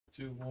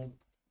2, 1,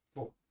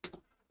 4.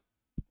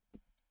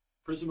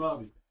 Prizm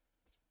Hobby.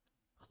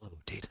 Hello,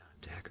 daytime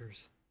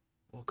taggers.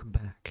 Welcome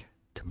back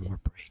to more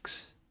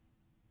breaks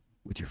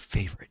with your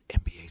favorite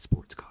NBA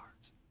sports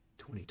cards.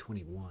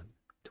 2021-22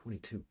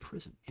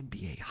 Prizm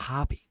NBA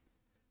Hobby.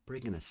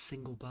 Breaking a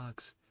single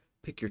box.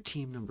 Pick your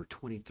team number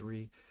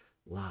 23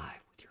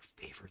 live with your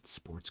favorite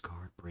sports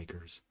card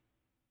breakers,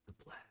 the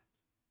Blast.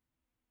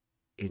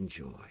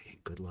 Enjoy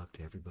and good luck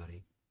to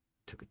everybody.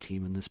 Took a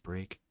team in this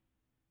break.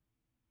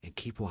 And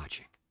keep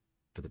watching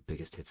for the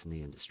biggest hits in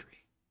the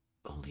industry.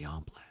 Only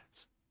on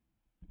Blast.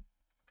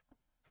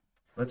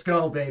 Let's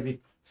go,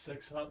 baby.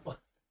 6 hot.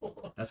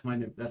 That's my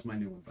new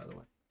one, by the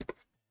way.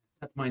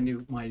 That's my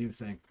new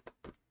thing.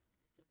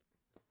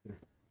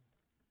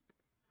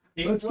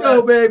 Let's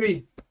go,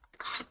 baby.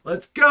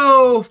 Let's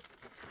go.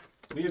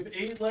 We have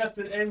 8 left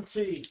at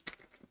NT.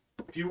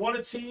 If you want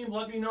a team,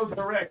 let me know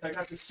direct. I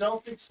got the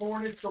Celtics,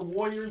 Hornets, the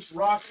Warriors,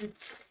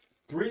 Rockets,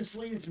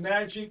 Grizzlies,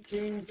 Magic,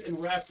 Kings, and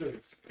Raptors.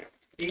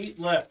 8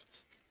 left.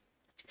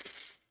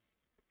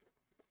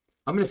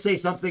 I'm going to say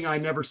something I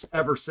never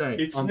ever say.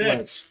 It's on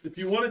next. Blez. If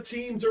you want a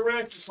team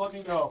direct, just let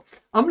me know.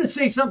 I'm going to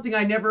say something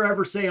I never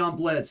ever say on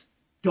Blez.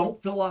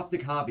 Don't fill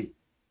Optic Hobby.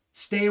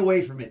 Stay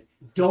away from it.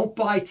 Don't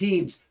buy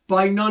teams.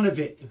 Buy none of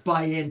it.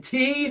 Buy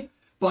NT.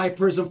 Buy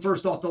Prizm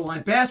First Off the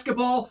Line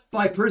Basketball.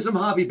 Buy Prizm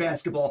Hobby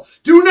Basketball.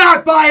 Do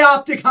not buy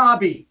Optic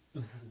Hobby.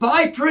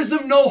 Buy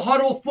Prizm No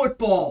Huddle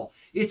Football.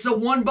 It's a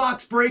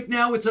 1-box break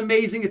now. It's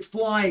amazing. It's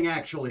flying,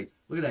 actually.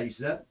 Look at that. You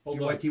see that?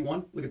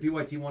 PYT1? Look at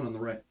PYT1 on the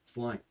right. It's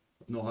flying.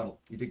 No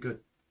huddle. You did good.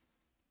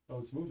 Oh,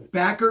 it's moving.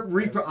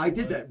 I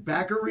did that.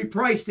 Backer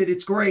repriced it.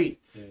 It's great.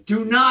 Yeah,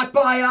 Do not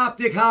buy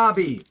Optic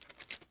Hobby.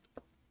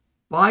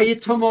 Buy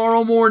it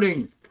tomorrow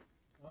morning.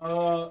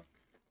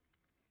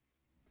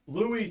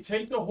 Louis,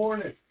 take the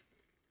Hornets.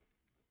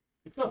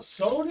 It's up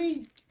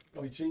Sony?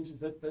 Oh, he changes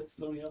that. That's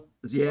Sony up?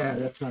 Yeah,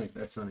 that's Sonny.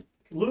 That's Sonny.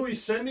 Louis,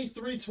 send me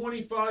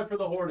 325 for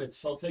the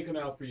Hornets. I'll take them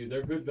out for you.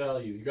 They're good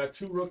value. You got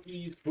 2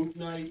 rookies, Book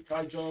Knight,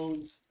 Kai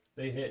Jones.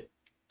 They hit.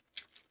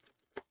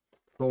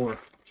 Thor.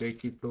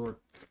 JT Thor.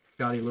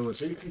 Scotty Lewis.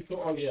 JT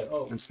Thor. Oh, yeah.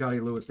 Oh, And Scotty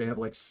Lewis. They have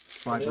like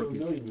 5 they have a rookies.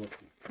 million rookies.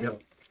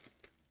 Yep.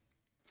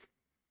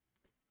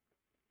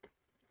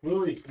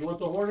 Louis, you want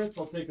the Hornets?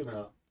 I'll take them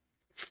out.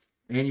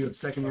 And you have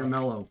second-year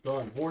Mello.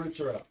 Done. Hornets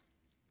are out.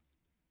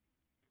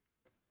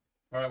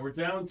 All right, we're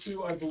down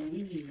to, I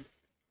believe,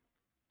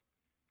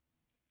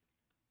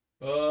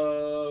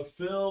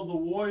 Phil, the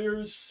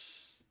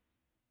Warriors.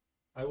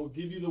 I will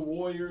give you the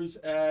Warriors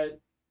at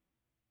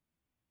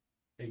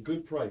a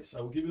good price. I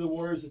will give you the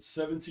Warriors at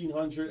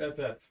 1,700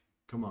 FF.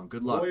 Come on.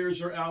 Good luck.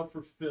 Warriors are out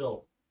for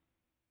Phil.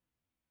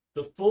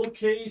 The full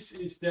case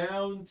is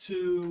down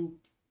to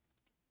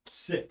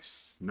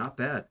 6. Not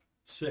bad.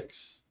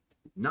 6.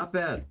 Not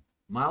bad.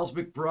 Miles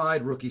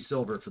McBride, rookie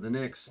silver for the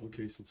Knicks.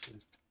 Okay, so 6.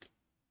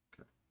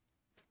 Okay.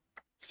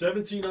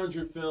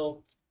 1,700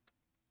 Phil.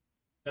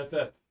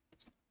 FF.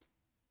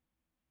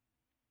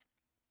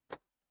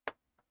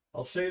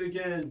 I'll say it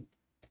again.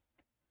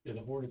 Yeah,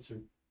 the Hornets are.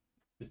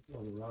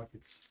 Oh, the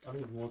Rockets. I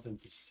don't even want them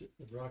to sit.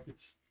 The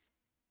Rockets.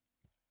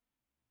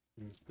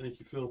 Yeah, thank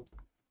you, Phil.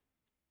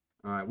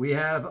 All right. We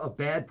have a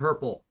bad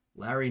purple.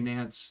 Larry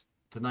Nance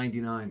to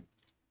 99.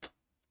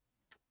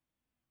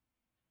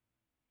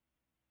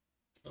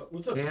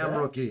 What's up, Cam Jack?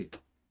 rookie.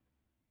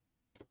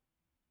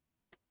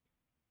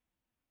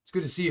 It's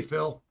good to see you,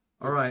 Phil.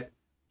 All right.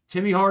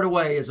 Timmy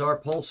Hardaway is our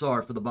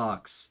pulsar for the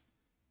box.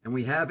 And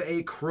we have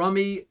a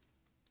crummy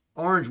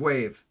orange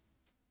wave.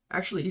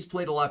 Actually, he's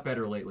played a lot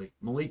better lately.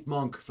 Malik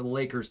Monk for the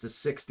Lakers to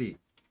 60.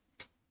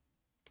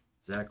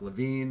 Zach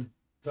LaVine.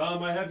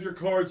 Dom, I have your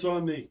cards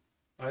on me.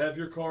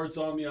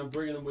 I'm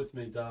bringing them with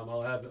me, Dom.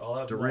 I'll have them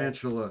all.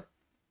 Tarantula.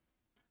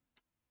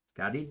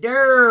 Scotty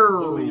Durr.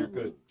 Louis, you're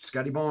good.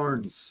 Scotty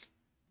Barnes.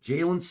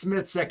 Jalen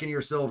Smith,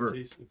 second-year silver.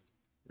 Jason.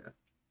 Yeah.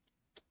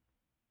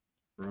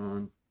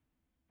 Braun.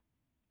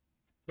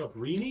 What's up,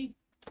 Reenie?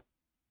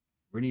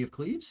 Rennie of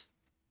Cleves?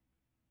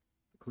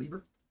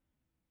 Cleaver?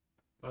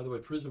 By the way,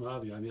 Prizm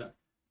Hobby. I mean,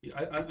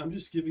 I'm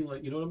just giving,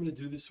 like, you know what I'm going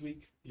to do this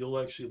week? You'll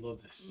actually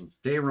love this. I'm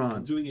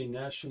Dayron. doing a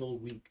national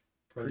week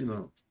price,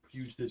 Primo.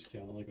 huge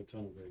discount, like a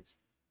ton of breaks.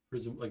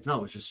 Prizm, like, No,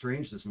 it was just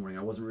strange this morning.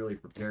 I wasn't really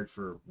prepared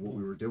for what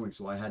we were doing,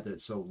 so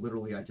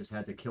literally I just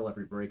had to kill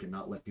every break and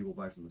not let people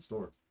buy from the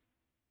store.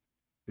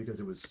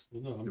 Because it was,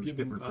 well, no, I'm there was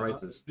giving different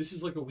prices. this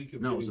is like a week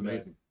of No, it was giving back.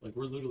 amazing. Like,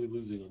 we're literally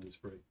losing on this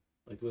break.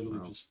 Like,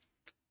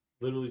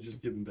 literally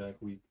just giving back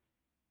week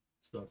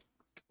stuff.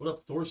 What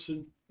up,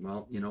 Thorson?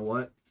 Well, you know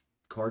what?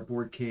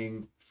 Cardboard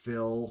King,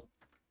 Phil,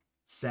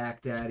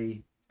 Sack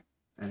Daddy,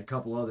 and a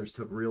couple others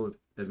took real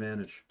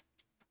advantage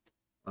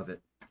of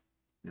it.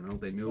 You know,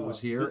 they knew it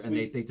was here, and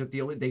they took the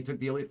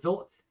elite.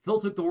 Phil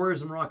took the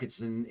Warriors and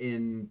Rockets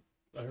in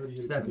I heard he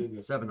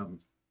seven of them.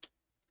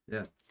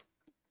 Yeah.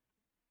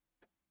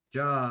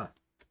 Ja.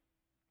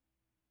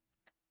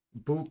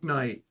 Book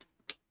Knight.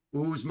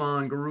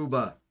 Usman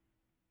Garuba.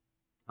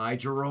 Ty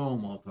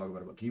Jerome. I'll talk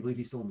about it. Can you believe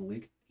he's still in the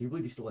league? Can you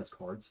believe he still has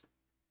cards?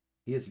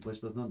 He is. He plays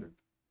for the Thunder.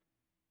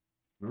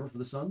 Remember for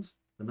the Suns?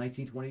 The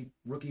 1920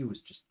 rookie who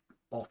was just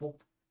awful.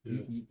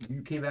 Yeah.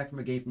 You came back from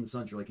a game from the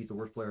Suns. You're like, he's the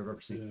worst player I've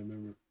ever seen. Yeah, I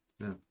remember.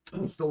 Yeah.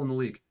 He's still in the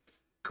league.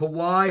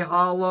 Kawhi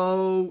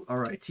Hollow. All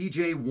right.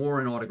 TJ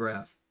Warren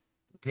autograph.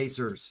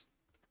 Pacers.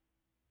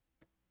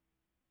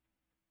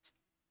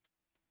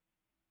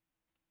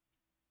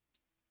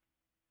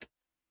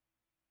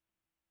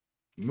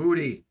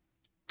 Moody.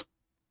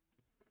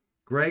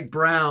 Greg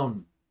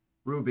Brown.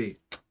 Ruby.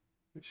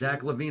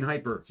 Zach Levine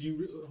Hyper. Do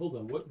you hold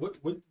on?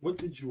 What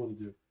did you want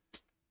to do?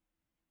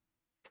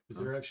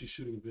 Because they're actually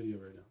shooting a video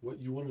right now.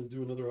 What you wanted to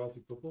do another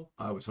Optic football?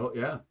 I was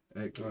yeah,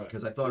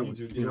 because I thought So it was,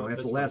 you know,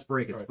 after the last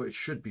break, it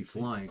should be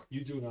flying.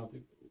 You do an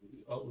Optic.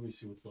 Oh, let me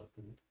see what's left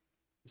in it.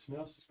 This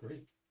mouse is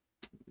great.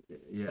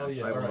 Yeah. Oh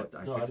yeah. I All right.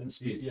 I fixed the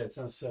speed. Yeah, it's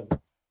on 7.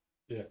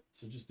 Yeah.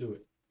 So just do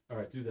it. All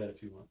right. Do that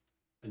if you want,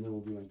 and then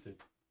we'll do NT.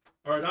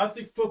 All right.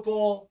 Optic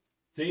football.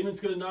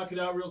 Damon's gonna knock it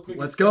out real quick.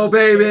 Let's go,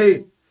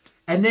 baby.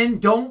 And then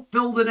don't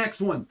fill the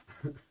next one.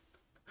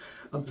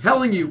 I'm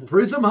telling you,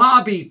 Prizm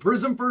Hobby,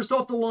 Prizm first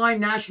off the line,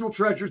 National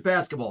Treasures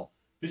basketball.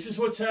 This is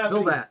what's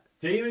happening. Fill that.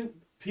 Damon,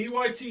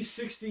 PYT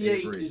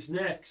 68 is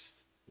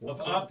next of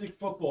Optic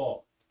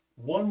football.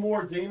 One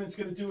more. Damon's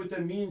going to do it.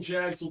 Then me and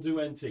Jags will do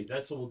NT.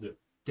 That's what we'll do.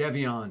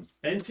 Devion.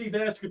 NT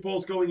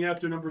basketball's going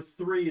after number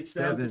 3. It's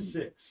down to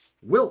 6.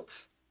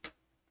 Wilt.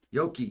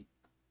 Yoki.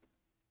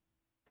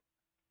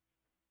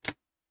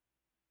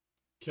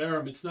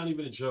 Karam, it's not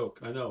even a joke.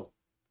 I know.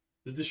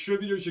 The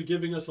distributors are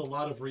giving us a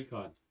lot of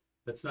recon.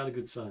 That's not a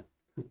good sign.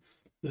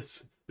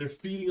 They're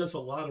feeding us a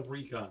lot of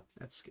recon.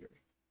 That's scary.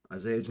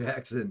 Isaiah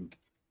Jackson.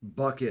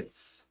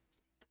 Buckets.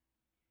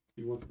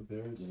 You want the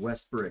Bears?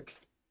 Westbrook.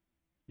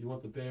 You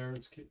want the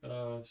Bears?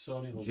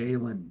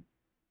 Sony?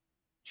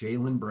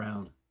 Jaylen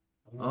Brown.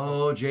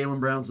 Oh, Jaylen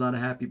Brown's not a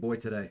happy boy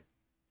today.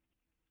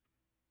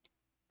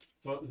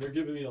 So they're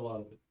giving me a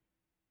lot of it.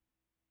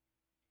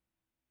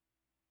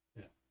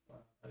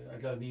 Yeah. I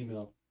got an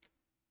email.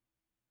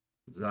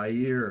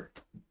 Zaire.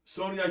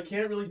 Sony, I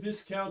can't really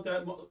discount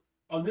that.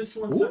 On this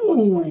one,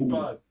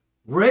 125.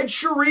 Red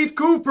Sharif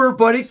Cooper,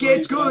 but it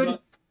gets good.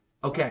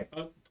 Okay.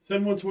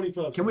 Send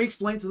 125. Can we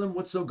explain to them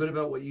what's so good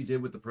about what you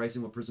did with the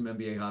pricing with Prizm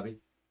NBA Hobby?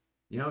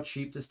 You know how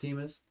cheap this team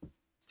is?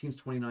 This team's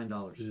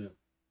 $29. Yeah.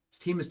 This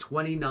team is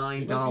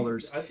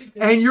 $29.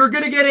 And you're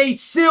going to get a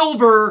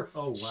silver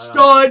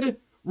stud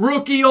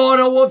rookie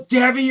auto of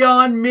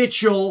Devion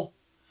Mitchell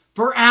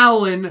for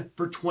Allen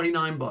for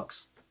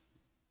 $29.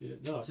 Yeah,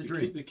 no, it's a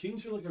dream. The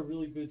Kings are like a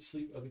really good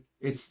sleep.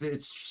 It's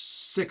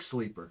 6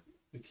 sleeper.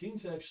 The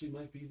Kings actually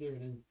might be there,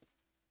 and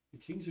the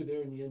Kings are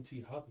there in the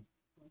NT Hobby.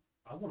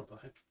 I want to buy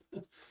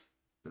it.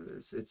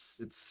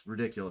 It's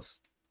ridiculous.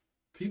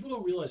 People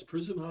don't realize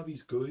Prizm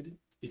Hobby's good.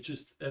 It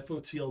just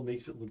FOTL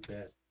makes it look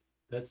bad.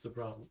 That's the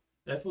problem.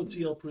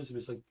 FOTL Prizm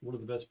is like one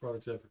of the best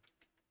products ever.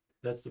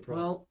 That's the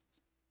problem.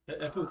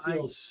 Well,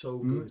 FOTL is so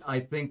good. I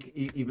think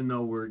even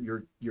though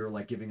you're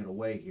like giving it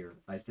away here,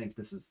 I think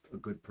this is a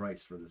good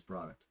price for this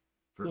product.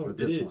 For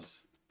this one.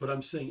 But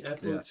I'm saying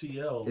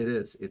FOTL. It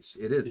is. It's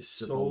just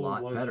so a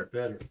lot better.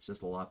 It's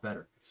just a lot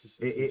better.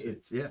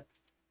 It's yeah.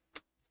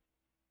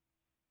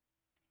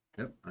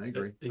 Yep, I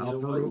agree. How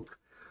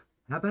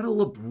about a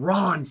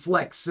LeBron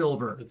Flex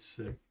Silver? That's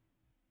sick.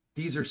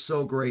 These are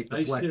so great. The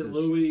nice flexes. hit,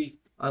 Louis.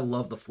 I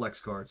love the flex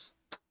cards.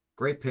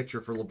 Great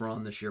picture for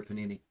LeBron this year,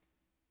 Panini.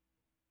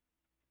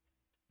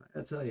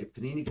 I tell you,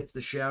 Panini gets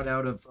the shout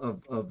out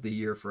of the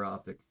year for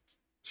Optic.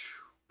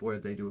 Boy,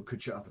 they do a good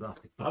job with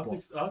Optic football.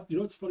 You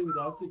know what's funny with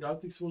Optic?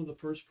 Optic's one of the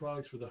first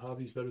products where the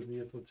hobby's better than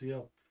the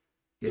FOTL.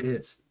 It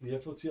is. The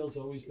FOTL is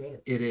always better.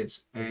 It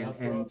is. Not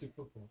for Optic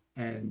football.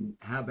 And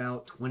how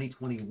about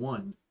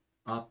 2021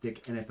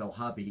 Optic NFL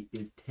Hobby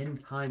is 10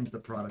 times the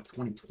product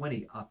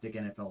 2020 Optic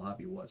NFL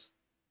Hobby was.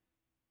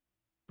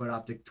 But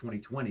Optic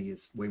 2020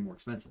 is way more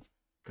expensive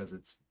because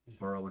it's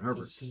Burrow and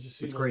Herbert. So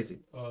just it's crazy.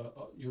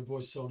 Your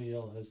boy Sony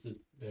L has the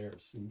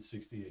Bears in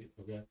 68,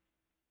 okay?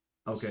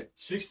 Okay.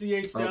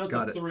 68's down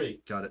to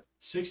 3. Got it.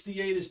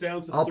 68 is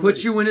down to 3. I'll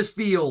put you in his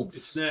fields.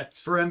 It's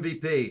next. For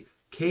MVP.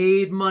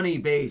 Cade Money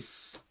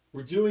Base.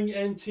 We're doing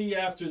NT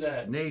after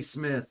that.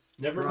 Naismith.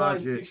 Never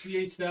mind.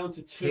 68's down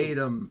to 2.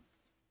 Tatum.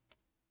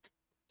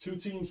 2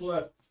 teams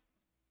left.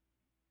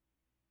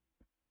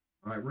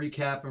 All right,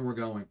 recap and we're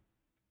going.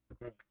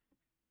 Okay.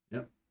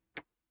 Yep.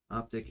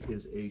 Optic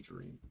is a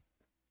dream.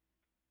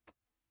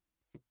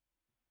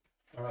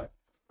 All right.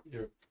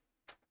 Here.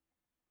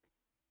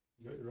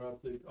 You got your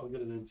Optic. I'll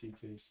get an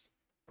NT case.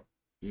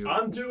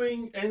 I'm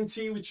doing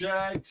NT with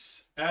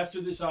Jags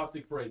after this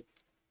Optic break.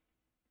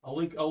 I'll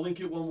link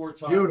it one more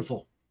time.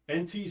 Beautiful.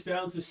 NT's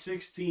down to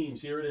 6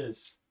 teams. Here it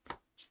is.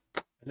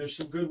 And there's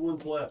some good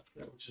ones left,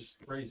 which is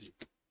crazy.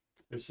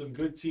 There's some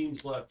good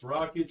teams left.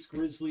 Rockets,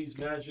 Grizzlies,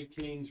 Magic,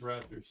 Kings,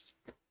 Raptors.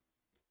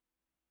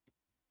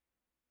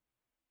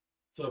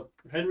 So,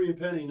 Henry and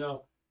Penny,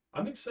 no.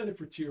 I'm excited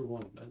for Tier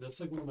 1. That's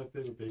like one of my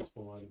favorite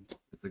baseball items.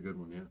 It's a good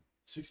one, yeah.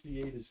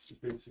 68 is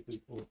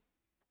basically full.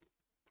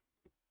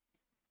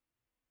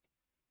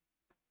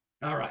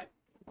 All right.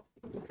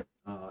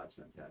 Oh, that's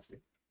fantastic.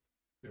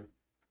 Here.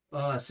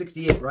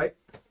 68, right?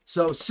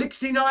 So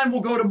 69 will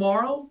go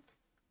tomorrow,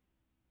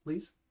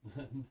 please.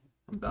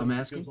 I'm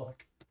asking. Good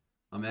luck.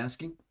 I'm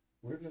asking.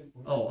 Where did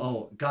I-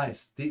 Oh,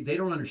 guys, they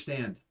don't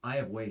understand. I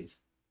have ways.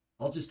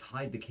 I'll just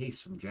hide the case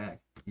from Jag.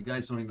 You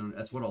guys don't even.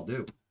 That's what I'll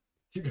do.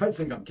 You guys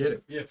think I'm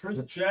kidding? Yeah,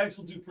 Jags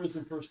will do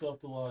Prizm first off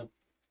the line.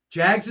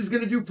 Jags is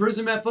going to do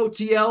Prizm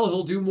FOTL.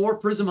 He'll do more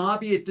Prizm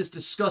Hobby at this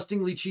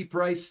disgustingly cheap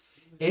price.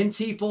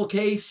 NT full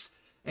case.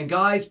 And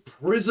guys,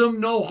 Prizm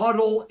No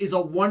Huddle is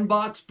a one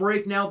box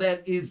break now.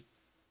 That is.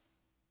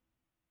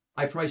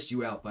 I priced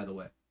you out, by the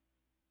way.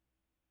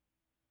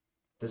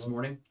 This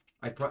morning,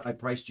 I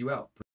priced you out.